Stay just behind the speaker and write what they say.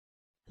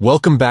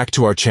Welcome back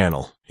to our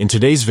channel. In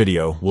today's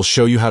video, we'll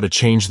show you how to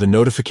change the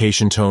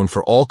notification tone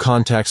for all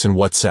contacts in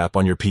WhatsApp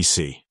on your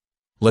PC.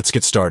 Let's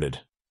get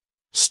started.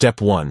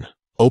 Step 1.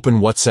 Open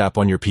WhatsApp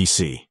on your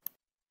PC.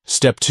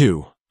 Step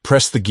 2.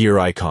 Press the gear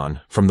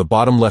icon from the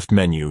bottom left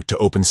menu to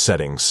open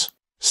Settings.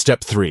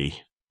 Step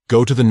 3.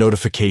 Go to the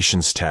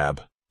Notifications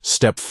tab.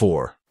 Step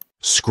 4.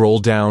 Scroll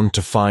down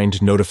to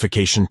find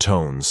Notification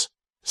Tones.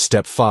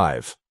 Step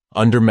 5.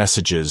 Under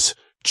Messages,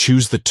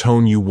 choose the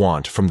tone you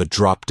want from the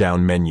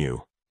drop-down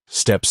menu.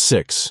 Step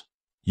 6.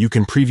 You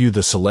can preview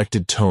the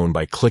selected tone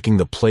by clicking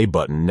the play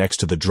button next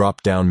to the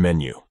drop-down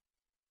menu.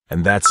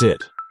 And that's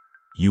it.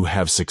 You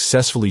have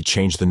successfully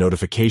changed the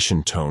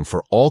notification tone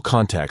for all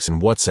contacts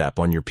in WhatsApp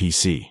on your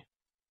PC.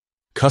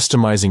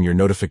 Customizing your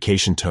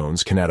notification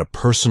tones can add a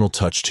personal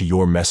touch to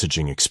your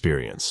messaging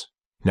experience.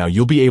 Now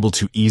you'll be able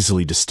to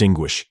easily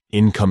distinguish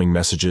incoming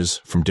messages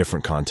from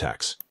different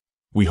contacts.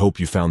 We hope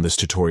you found this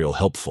tutorial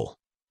helpful.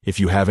 If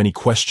you have any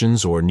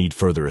questions or need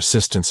further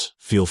assistance,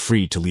 feel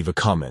free to leave a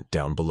comment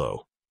down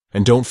below.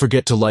 And don't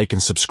forget to like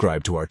and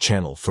subscribe to our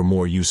channel for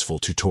more useful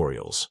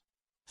tutorials.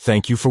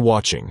 Thank you for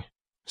watching.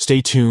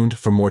 Stay tuned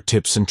for more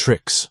tips and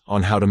tricks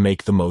on how to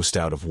make the most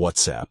out of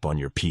WhatsApp on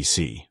your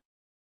PC.